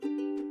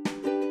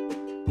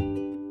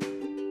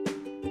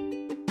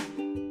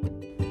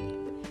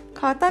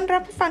ขอต้อนรั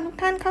บผู้ฟังทุก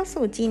ท่านเข้า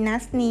สู่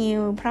Genius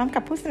News พร้อมกั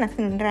บผู้สนับส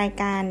นุนราย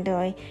การโด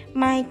ย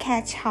My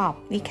Care Shop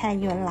We Care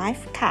Your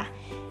Life ค่ะ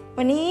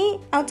วันนี้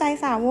เอาใจ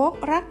สาวก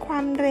รักควา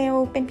มเร็ว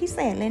เป็นพิเศ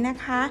ษเลยนะ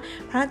คะ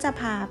เพราะจะ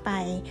พาไป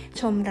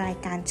ชมราย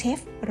การเชฟ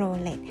โร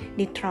เลต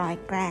Detroit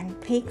Grand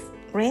Prix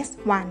Race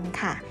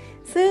 1 ค่ะ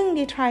ซึ่ง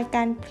Detroit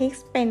Grand Prix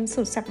เป็น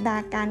สุดสัปดา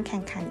ห์การแข่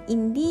งขัน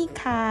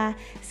IndyCar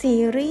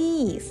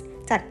Series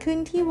จัดขึ้น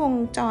ที่วง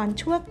จร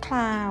ชั่วคร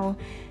าว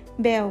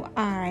เบล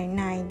อาร์ใ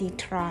นดี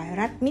ทรอยต์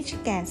รัฐมิชิ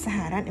แกนสห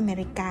รัฐอเม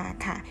ริกา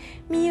ค่ะ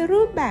มี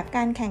รูปแบบก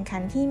ารแข่งขั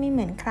นที่ไม่เห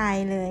มือนใคร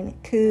เลย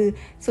คือ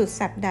สุด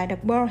สัปดาห์ดั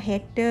บเบิลเฮ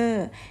ดเดอ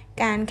ร์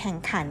การแข่ง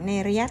ขันใน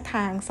ระยะท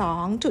าง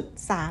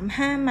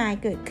 2.35 ไมล์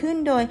เกิดขึ้น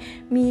โดย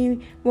มี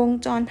วง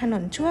จรถน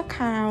นชั่วค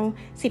ราว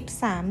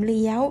 13 เ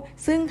ลี้ยว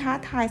ซึ่งท้า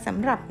ทายส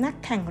ำหรับนัก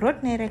แข่งรถ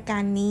ในรายกา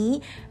รนี้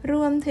ร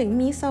วมถึง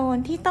มีโซน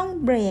ที่ต้อง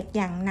เบรก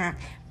อย่างหนัก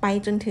ไป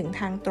จนถึง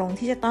ทางตรง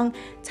ที่จะต้อง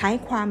ใช้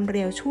ความเ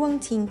ร็วช่วง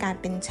ชิงการ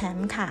เป็นแชม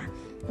ป์ค่ะ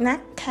นัก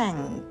แข่ง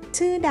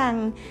ชื่อดัง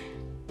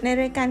ใน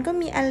รายการก็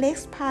มีอเล็ก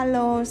ซ์พาโล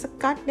ส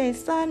กอตต์เด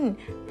สัน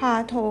พา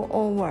โทโอ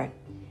เวิร์ด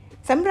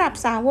สำหรับ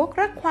สาวก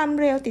รักความ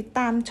เร็วติดต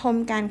ามชม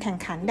การแข่ง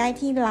ขันได้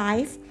ที่ไล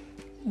ฟ์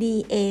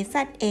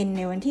DAZN ใ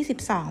นวันที่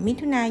 12 มิ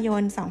ถุนาย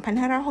น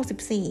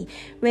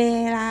 2564 เว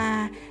ลา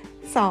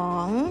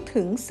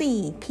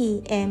 2-4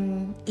 p.m.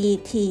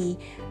 ET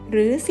ห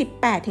รือ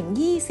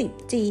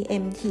 18-20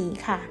 GMT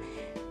ค่ะ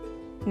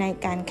ใน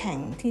การแข่ง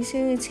ที่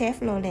ชื่อ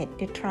Chevrolet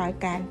Detroit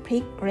Grand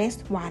Prix Race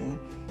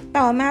 1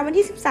 ต่อมาวัน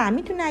ที่ 13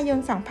 มิถุนายน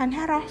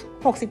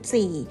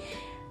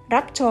 2564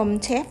 รับชม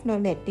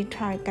Chevrolet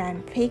Detroit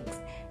Grand Prix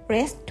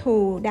Race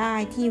 2 ได้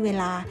ที่เว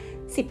ลา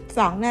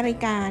 12 นาฬิ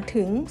กา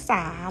ถึง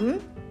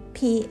 3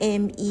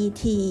 p.m.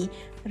 ET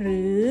ห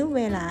รือเว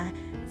ลา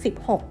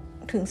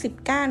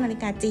 16-19 นาฬิ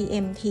กา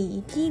GMT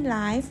ที่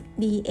Live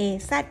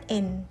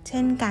DAZN เ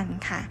ช่นกัน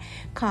ค่ะ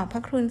ขอบพร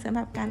ะคุณสำห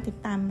รับการติด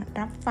ตาม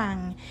รับฟัง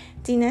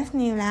Genius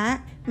News และ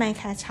My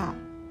Care Shop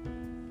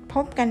พ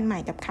บกันใหม่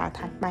กับข่าว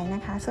ถัดไปน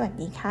ะคะสวัส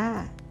ดีค่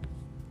ะ